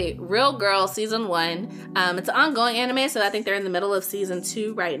 Basically, Real Girl season 1. It's an ongoing anime, so I think they're in the middle of season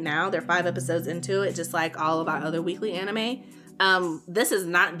 2 right now. They're 5 episodes into it, just like all of our other weekly anime. This is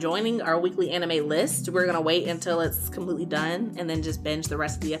not joining our weekly anime list. We're gonna wait until it's completely done and then just binge the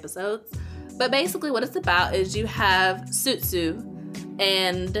rest of the episodes. But basically what it's about is you have Sutsu,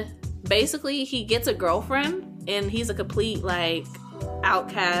 and basically he gets a girlfriend, and he's a complete like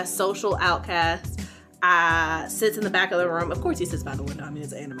outcast, social outcast. Sits in the back of the room. Of course he sits by the window. I mean,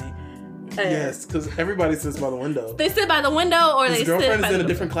 it's an anime. Yes, because everybody sits by the window. They sit by the window, or His they girlfriend sit by is in the a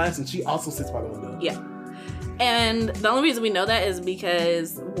different class, and she also sits by the window. Yeah. And the only reason we know that is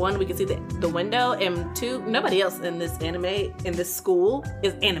because 1, we can see the window, and 2, nobody else in this anime, in this school,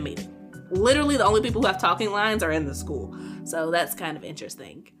 is animated. Literally the only people who have talking lines are in the school. So that's kind of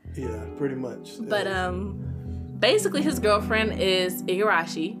interesting. Yeah, pretty much. But basically his girlfriend is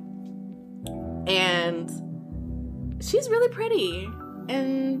Igarashi, and she's really pretty,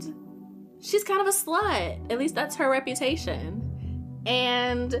 and she's kind of a slut. At least that's her reputation.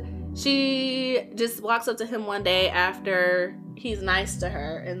 And she just walks up to him one day after he's nice to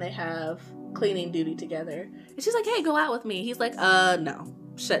her, and they have cleaning duty together. And she's like, hey, go out with me. He's like, no,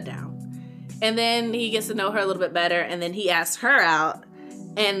 shut down. And then he gets to know her a little bit better, and then he asks her out,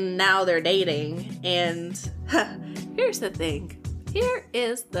 and now they're dating. And here's the thing. Here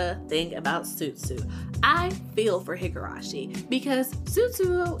is the thing about Sutsu. I feel for Higurashi because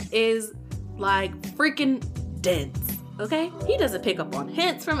Sutsu is like freaking dense. Okay? He doesn't pick up on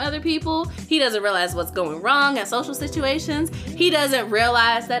hints from other people. He doesn't realize what's going wrong at social situations. He doesn't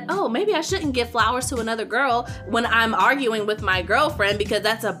realize that, oh, maybe I shouldn't give flowers to another girl when I'm arguing with my girlfriend because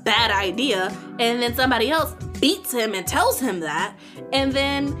that's a bad idea. And then somebody else beats him and tells him that. And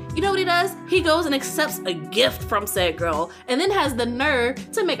then, you know what he does? He goes and accepts a gift from said girl and then has the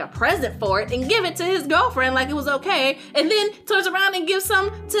nerve to make a present for it and give it to his girlfriend like it was okay. And then turns around and gives some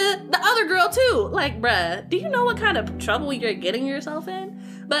to the other girl too. Like, bruh, do you know what kind of trouble you're getting yourself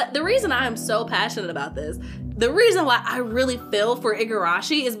in? But the reason I'm so passionate about this, the reason why I really feel for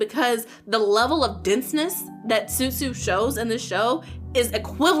Igarashi is because the level of denseness that Sutsu shows in this show is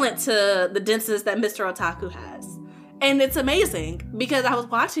equivalent to the denseness that Mr. Otaku has. And it's amazing because I was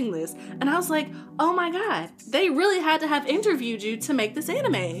watching this and I was like, oh my God, they really had to have interviewed you to make this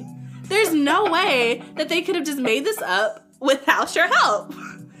anime. There's no way that they could have just made this up without your help.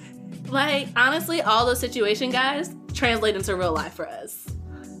 Like, honestly, all those situation guys translate into real life for us.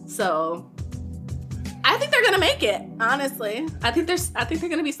 So I think they're gonna make it, honestly. I think they're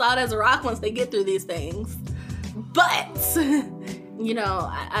gonna be solid as a rock once they get through these things. But, you know,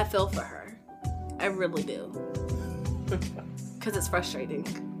 I feel for her. I really do. Because it's frustrating.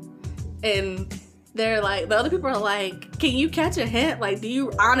 And they're like, the other people are like, can you catch a hint? Like, do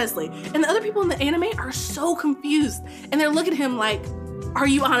you honestly? And the other people in the anime are so confused. And they're looking at him like, are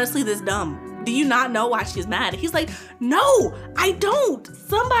you honestly this dumb? Do you not know why she's mad? He's like, no, I don't.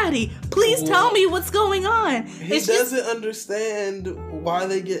 Somebody, please tell me what's going on. He doesn't understand why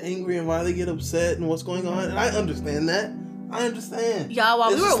they get angry and why they get upset and what's going on. And I understand that. I understand. Y'all,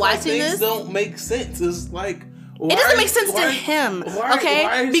 while we were watching things this, don't make sense. It's like, it doesn't make sense to him, okay?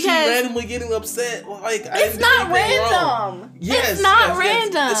 Why is because she randomly getting upset? Like, it's not random. Yes, it's not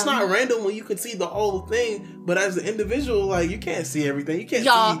random. Yes. It's not random when you can see the whole thing, but as an individual, like, you can't see everything. You can't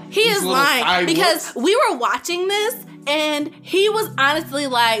Y'all, see. He is lying because we were watching this and he was honestly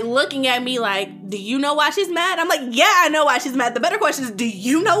like looking at me like, do you know why she's mad? I'm like, yeah, I know why she's mad. The better question is, do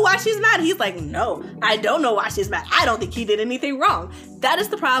you know why she's mad? He's like, no, I don't know why she's mad. I don't think he did anything wrong. That is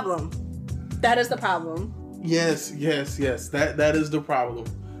the problem. That is the problem. Yes. That is the problem.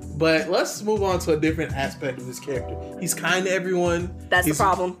 But let's move on to a different aspect of this character. He's kind to everyone. That's the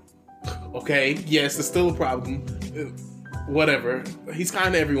problem. Okay, yes, it's still a problem. Whatever. He's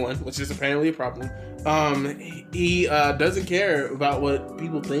kind to everyone, which is apparently a problem. He doesn't care about what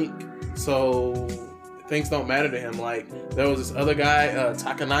people think, so things don't matter to him. Like, there was this other guy,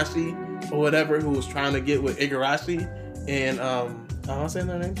 Takanashi or whatever, who was trying to get with Igarashi, and am I saying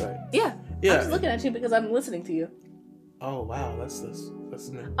their names right? Yeah. Yeah. I'm just looking at you because I'm listening to you. Oh wow, that's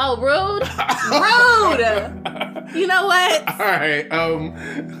new. Oh, rude. Rude. You know what? All right.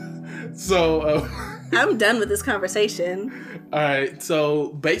 So I'm done with this conversation. All right. So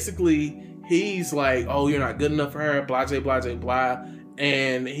basically, he's like, "Oh, you're not good enough for her." Blah, blah, blah, blah.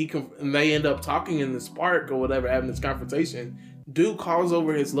 And they end up talking in this park or whatever, having this confrontation. Dude calls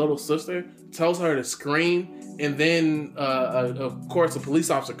over his little sister, tells her to scream, and then of course a police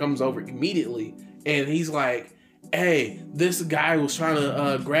officer comes over immediately, and he's like, hey, this guy was trying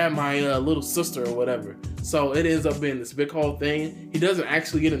to grab my little sister or whatever. So it ends up being this big whole thing. He doesn't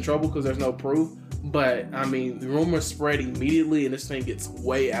actually get in trouble because there's no proof, but I mean, the rumors spread immediately and this thing gets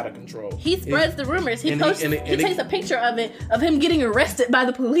way out of control. He spreads the rumors. He takes a picture of it, of him getting arrested by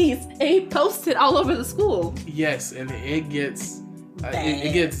the police, and he posts it all over the school. Yes, and it gets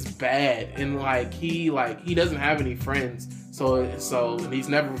it gets bad, and like he doesn't have any friends, so and he's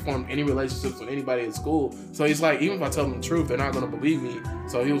never formed any relationships with anybody at school. So he's like, even if I tell them the truth, they're not gonna believe me.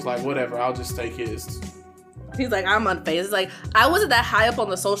 So he was like, whatever, I'll just take his. He's like, I'm unfazed. It's like, I wasn't that high up on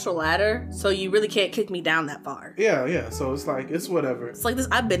the social ladder, so you really can't kick me down that far. Yeah. So it's like, it's whatever. It's like this.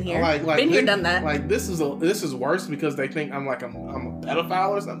 I've been here, been here, done that. Like this is worse because they think I'm a pedophile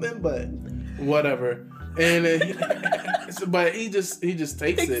or something. But whatever. And but he just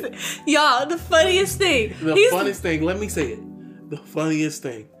takes it. Y'all, the funniest thing. Funniest thing. Let me say it. The funniest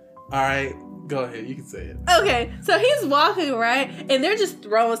thing. All right. Go ahead, you can say it. Okay, so he's walking, right? And they're just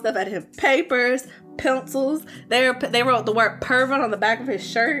throwing stuff at him. Papers, pencils. They wrote the word pervert on the back of his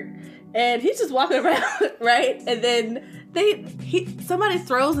shirt. And he's just walking around, right? And then somebody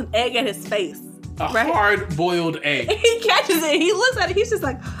throws an egg at his face. A hard-boiled egg. And he catches it. He looks at it. He's just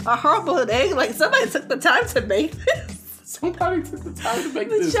like, a hard-boiled egg? Like, somebody took the time to make this. Somebody took the time to make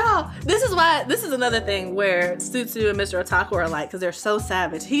this. Y'all, this is another thing where Sutsu and Mr. Otaku are like, because they're so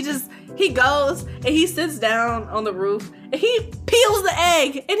savage. He goes and he sits down on the roof and he peels the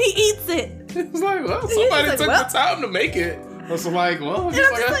egg and he eats it. It's like, well, somebody took the time to make it. So like, well,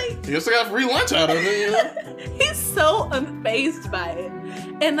 I guess I got free lunch out of it, you know? He's so unfazed by it.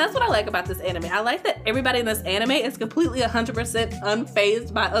 And that's what I like about this anime. I like that everybody in this anime is completely 100%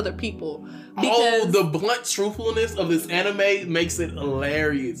 unfazed by other people. The blunt truthfulness of this anime makes it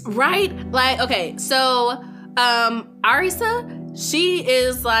hilarious. Right? Like, okay, so Arisa,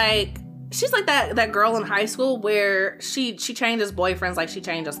 she's like that girl in high school where she changes boyfriends like she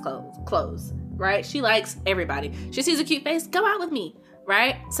changes clothes. Right? She likes everybody. She sees a cute face, go out with me,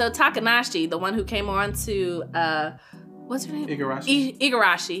 right? So Takanashi, the one who came on to, what's her name?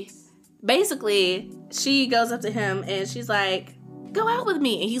 Igarashi. Basically, she goes up to him and she's like, go out with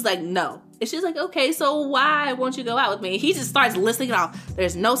me. And he's like, no. And she's like, okay, so why won't you go out with me? And he just starts listing it off.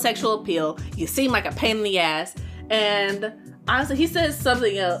 There's no sexual appeal. You seem like a pain in the ass. And honestly, he says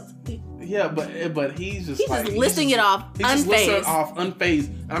something else. Yeah, but he's just listing it off He's just listing it unfazed. off unfazed.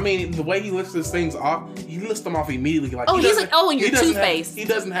 I mean, the way he lists his things off, he lists them off immediately. Like, He's like, and you're two-faced. He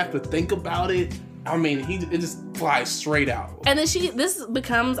doesn't have to think about it. I mean, it just flies straight out. And then this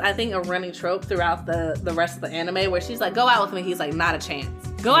becomes, I think, a running trope throughout the rest of the anime, where she's like, "Go out with me." He's like, "Not a chance."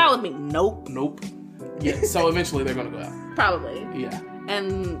 "Go out with me." "Nope." Yeah. So eventually they're gonna go out. Probably. Yeah.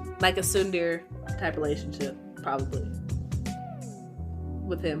 And like a tsundere type relationship, probably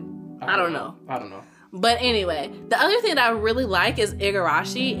with him. I don't know. But anyway, the other thing that I really like is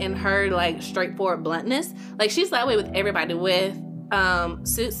Igarashi and her like straightforward bluntness. Like, she's that way with everybody. With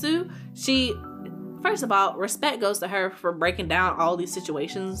Sutsu, first of all, respect goes to her for breaking down all these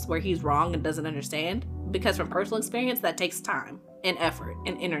situations where he's wrong and doesn't understand, because from personal experience that takes time and effort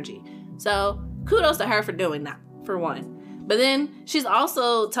and energy. So kudos to her for doing that, for one. But then she's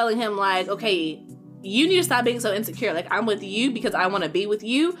also telling him, like, okay, you need to stop being so insecure. Like, I'm with you because I want to be with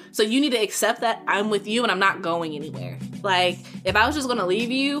you. So you need to accept that I'm with you and I'm not going anywhere. Like, if I was just going to leave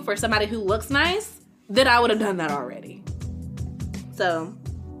you for somebody who looks nice, then I would have done that already. So,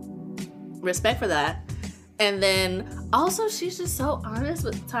 respect for that. And then also, she's just so honest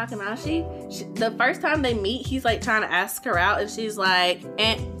with Takanashi. The first time they meet, he's like trying to ask her out, and she's like,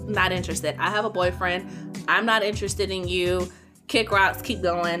 not interested. I have a boyfriend. I'm not interested in you. Kick rocks, keep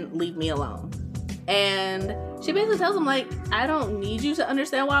going, leave me alone. And she basically tells him, like, I don't need you to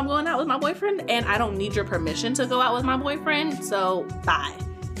understand why I'm going out with my boyfriend, and I don't need your permission to go out with my boyfriend, so bye.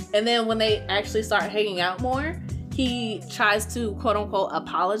 And then when they actually start hanging out more, he tries to, quote unquote,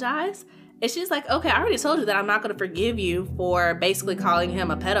 apologize. And she's like, okay, I already told you that I'm not going to forgive you for basically calling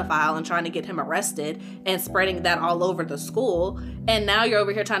him a pedophile and trying to get him arrested and spreading that all over the school. And now you're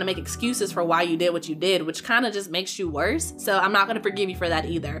over here trying to make excuses for why you did what you did, which kind of just makes you worse. So I'm not going to forgive you for that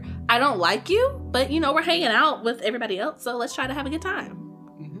either. I don't like you, but, you know, we're hanging out with everybody else, so let's try to have a good time.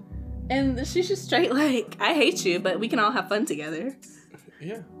 Mm-hmm. And she's just straight like, I hate you, but we can all have fun together.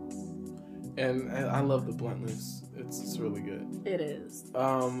 Yeah. And I love the bluntness. It's really good. It is.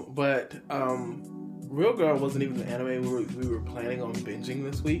 But Real Girl wasn't even the anime we were planning on binging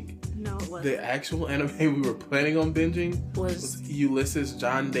this week. No, it wasn't. The actual anime we were planning on binging was Ulysses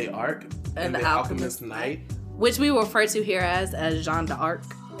Jeanne d'Arc and the Alchemist Knight, which we refer to here as Jeanne d'Arc.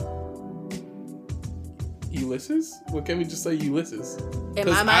 Ulysses? Well, can we just say Ulysses? In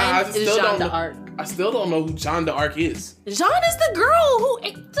my mind, it's Jeanne d'Arc. I still don't know who Jeanne d'Arc is. Jeanne is the girl who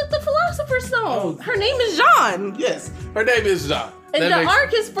took the Philosopher's Stone. Oh. Her name is Jeanne. Yes, her name is Jeanne. And the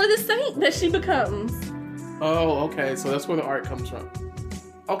arc is for the saint that she becomes. Oh, okay. So that's where the arc comes from.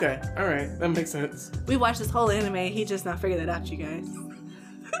 Okay, all right. That makes sense. We watched this whole anime. He just not figured that out, you guys.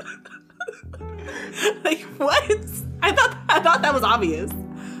 Like, what? I thought that was obvious.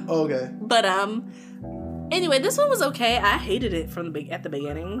 Okay. But anyway, this one was okay. I hated it at the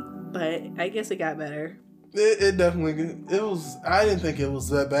beginning, but I guess it got better. It definitely, it was, I didn't think it was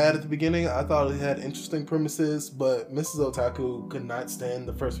that bad at the beginning. I thought it had interesting premises, but Mrs. Otaku could not stand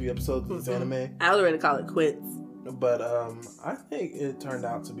the first few episodes of this anime. I was ready to call it quits. But I think it turned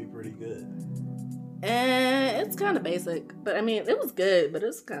out to be pretty good. It's kind of basic, but I mean, it was good, but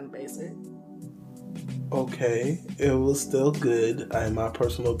it's kind of basic. Okay, it was still good, in my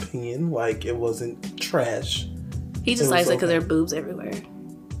personal opinion. Like, it wasn't trash. He just likes it because there are boobs everywhere.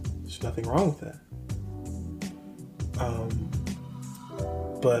 There's nothing wrong with that.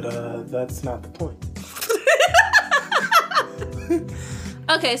 But that's not the point.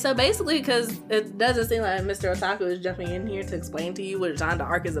 Okay, so basically, because it doesn't seem like Mr. Otaku is jumping in here to explain to you what Jeanne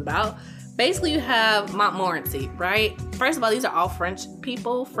d'Arc is about. Basically, you have Montmorency, right? First of all, these are all French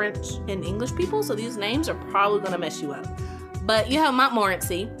people, French and English people, so these names are probably going to mess you up. But you have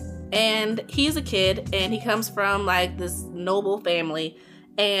Montmorency, and he's a kid, and he comes from, like, this noble family,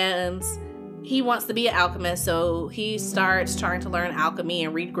 and he wants to be an alchemist, so he starts trying to learn alchemy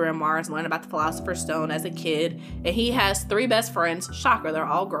and read grimoires and learn about the Philosopher's Stone as a kid. And he has 3 best friends. Shocker, they're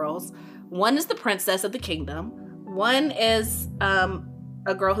all girls. One is the princess of the kingdom. One is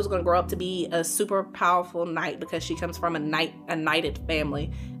a girl who's going to grow up to be a super powerful knight because she comes from a knighted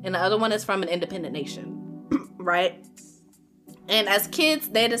family. And the other one is from an independent nation, right? And as kids,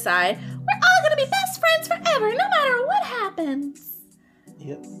 they decide, we're all going to be best friends forever, no matter what happens.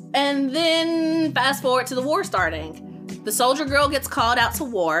 Yep. And then fast forward to the war starting. The soldier girl gets called out to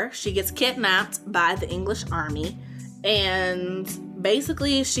war. She gets kidnapped by the English army. And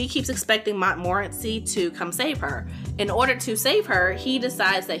basically, she keeps expecting Montmorency to come save her. In order to save her, he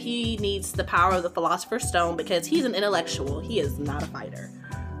decides that he needs the power of the Philosopher's Stone because he's an intellectual. He is not a fighter.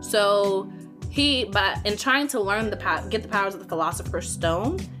 So in trying to learn get the powers of the Philosopher's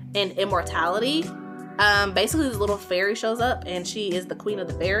Stone and immortality, basically this little fairy shows up, and she is the queen of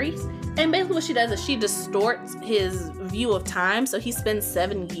the fairies. And basically what she does is she distorts his view of time, so he spends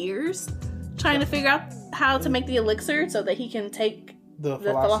 7 years trying to figure out how to make the elixir so that he can take the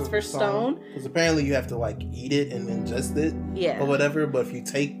Philosopher's Stone. Because apparently you have to like eat it and ingest it, or whatever. But if you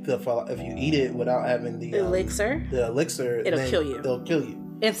eat it without having the elixir, it'll kill you. It'll kill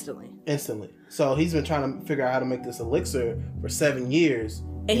you instantly. So he's been trying to figure out how to make this elixir for 7 years,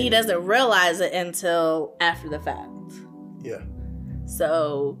 and he doesn't realize it until after the fact. Yeah.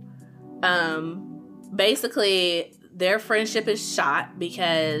 So, basically, their friendship is shot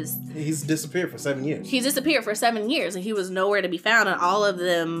because he's disappeared for 7 years. He disappeared for 7 years, and he was nowhere to be found, and all of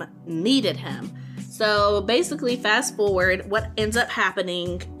them needed him. So basically, fast forward, what ends up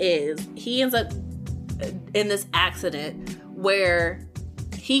happening is he ends up in this accident where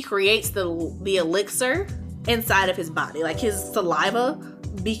he creates the elixir inside of his body. Like, his saliva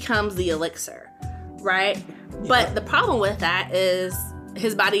becomes the elixir, right? Yeah. But the problem with that is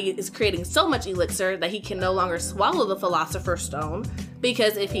his body is creating so much elixir that he can no longer swallow the Philosopher's Stone,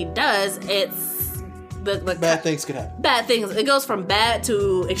 because if he does, it's the bad things could happen. Bad things. It goes from bad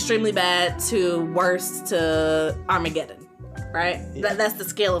to extremely bad to worse to Armageddon, right? Yeah. That's the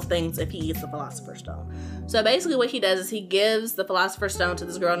scale of things if he eats the Philosopher's Stone. So basically what he does is he gives the Philosopher's Stone to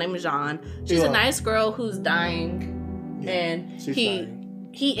this girl named Jeanne. She's a nice girl who's dying, and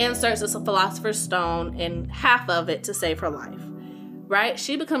he inserts this Philosopher's Stone in half of it to save her life. Right?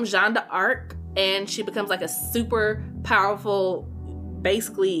 She becomes Jeanne d'Arc, and she becomes like a super powerful,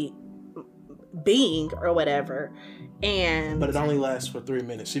 basically, being or whatever. But it only lasts for 3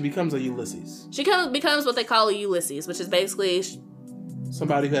 minutes. She becomes a Ulysses. She becomes what they call a Ulysses, which is basically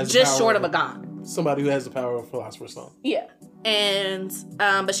somebody who has just short of a god. Somebody who has the power of Philosopher's Stone. Yeah. And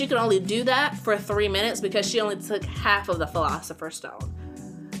but she could only do that for 3 minutes because she only took half of the Philosopher's Stone.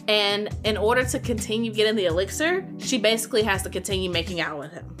 And in order to continue getting the elixir, she basically has to continue making out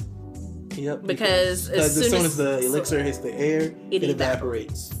with him. Yep. Because as soon as the elixir hits the air, it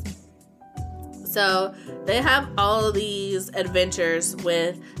evaporates. So they have all of these adventures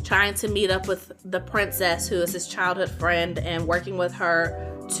with trying to meet up with the princess, who is his childhood friend, and working with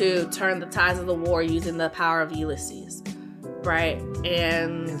her to turn the tides of the war using the power of Ulysses. Right?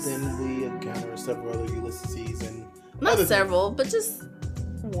 And then we encounter several other Ulysses and not several, but just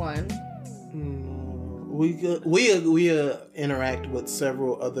one. We interact with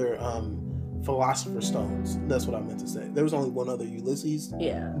several other Philosopher's Stones. That's what I meant to say. There was only one other Ulysses.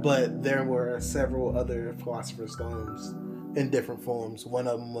 Yeah. But there were several other Philosopher's Stones in different forms. One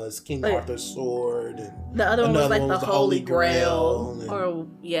of them was King Arthur's sword, and the other one was like the Holy Grail.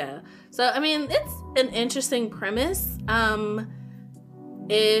 So I mean, it's an interesting premise.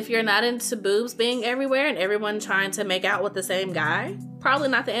 If you're not into boobs being everywhere and everyone trying to make out with the same guy, probably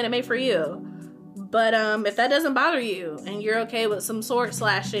not the anime for you. But if that doesn't bother you and you're okay with some sword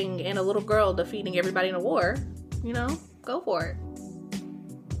slashing and a little girl defeating everybody in a war, go for it.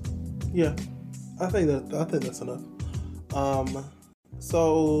 Yeah, I think that's enough.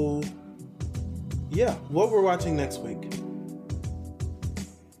 So yeah, what we're watching next week?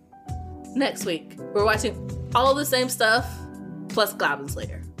 Next week, we're watching all the same stuff plus Goblin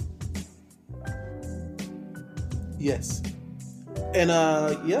Slayer. Yes. And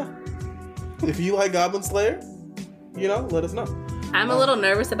yeah. If you like Goblin Slayer, let us know. I'm a little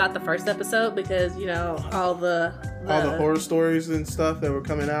nervous about the first episode because, all the horror stories and stuff that were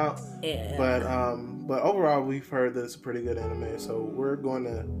coming out. Yeah. But overall, we've heard that it's a pretty good anime, so we're going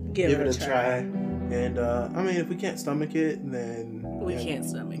to give it a try. And I mean, if we can't stomach it, then we can't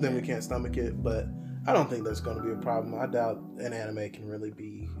stomach it. But I don't think that's going to be a problem. I doubt an anime can really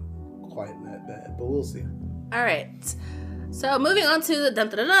be quite that bad, but we'll see. All right. So moving on to the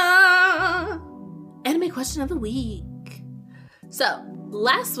anime question of the week. So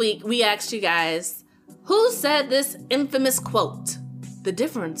last week we asked you guys, who said this infamous quote? The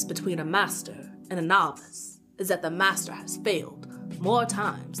difference between a master and a novice is that the master has failed more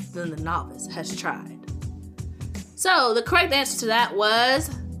times than the novice has tried. So the correct answer to that was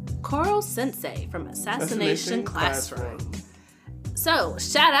Koro Sensei from Assassination Classroom. So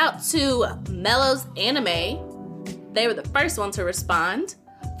shout out to Mellows Anime. They were the first one to respond,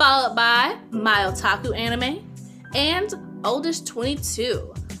 followed by My Otaku Anime and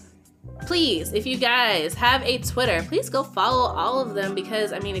Oldish22. Please, if you guys have a Twitter, please go follow all of them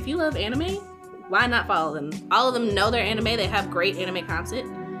because, I mean, if you love anime, why not follow them? All of them know their anime. They have great anime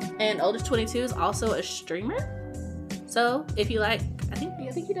content. And Oldish22 is also a streamer. So if you like, I think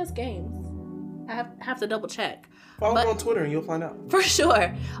he does games. I have to double check. Follow him on Twitter and you'll find out. For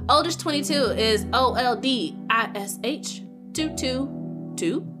sure. Oldish22 is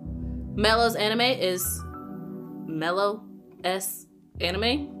OLDISH222. Mello's anime is Mellow S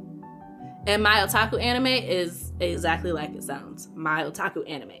Anime. And My Otaku Anime is exactly like it sounds. My Otaku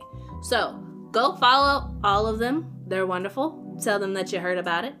Anime. So go follow all of them. They're wonderful. Tell them that you heard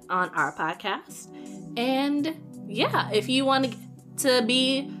about it on our podcast. And yeah, if you want to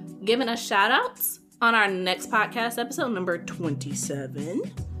be giving us shout outs on our next podcast episode, number 27,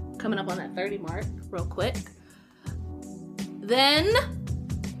 coming up on that 30 mark real quick, then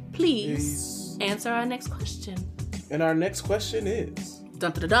please answer our next question. And our next question is...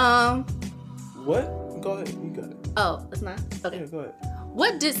 Dun dun dun. What? Go ahead. You got it. Oh, it's not? Okay. Yeah, go ahead.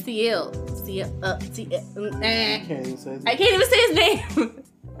 What did Ciel... I can't even say his name. I can't even say his name.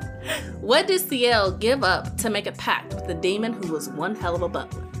 What did Ciel give up to make a pact with the demon who was one hell of a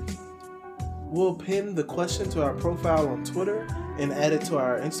butler? We'll pin the question to our profile on Twitter and add it to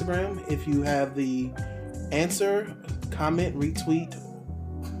our Instagram. If you have the answer, comment, retweet.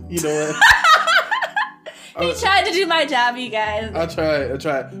 You know what? He tried to do my job, you guys. I'll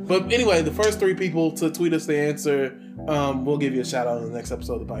try. But anyway, the first 3 people to tweet us the answer, we'll give you a shout out in the next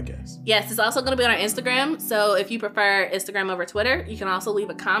episode of the podcast. Yes, it's also going to be on our Instagram. So if you prefer Instagram over Twitter, you can also leave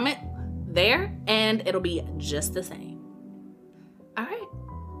a comment there and it'll be just the same. All right.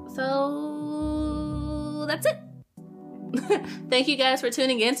 So that's it. Thank you guys for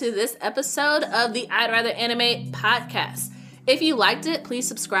tuning in to this episode of the I'd Rather Anime podcast. If you liked it, please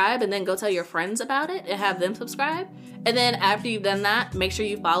subscribe and then go tell your friends about it and have them subscribe. And then after you've done that, make sure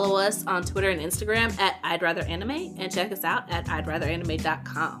you follow us on Twitter and Instagram at I'd Rather Anime and check us out at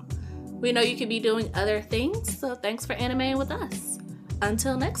I'dRatherAnime.com. We know you could be doing other things, so thanks for animating with us.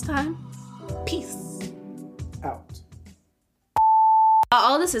 Until next time, peace. Out. While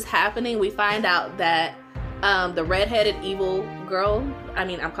all this is happening, we find out that the redheaded evil girl, I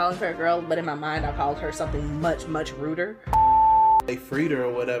mean, I'm calling her a girl, but in my mind, I called her something much, much ruder. They freed her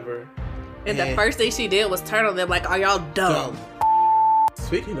or whatever. And the first thing she did was turn on them like, are y'all dumb?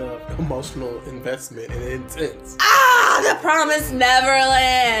 Speaking of emotional investment and intense. The Promised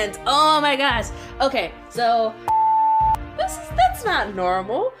Neverland. Oh my gosh. Okay, so that's not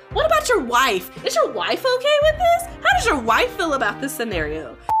normal. What about your wife? Is your wife okay with this? How does your wife feel about this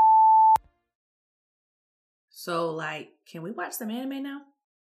scenario? So, like, can we watch some anime now?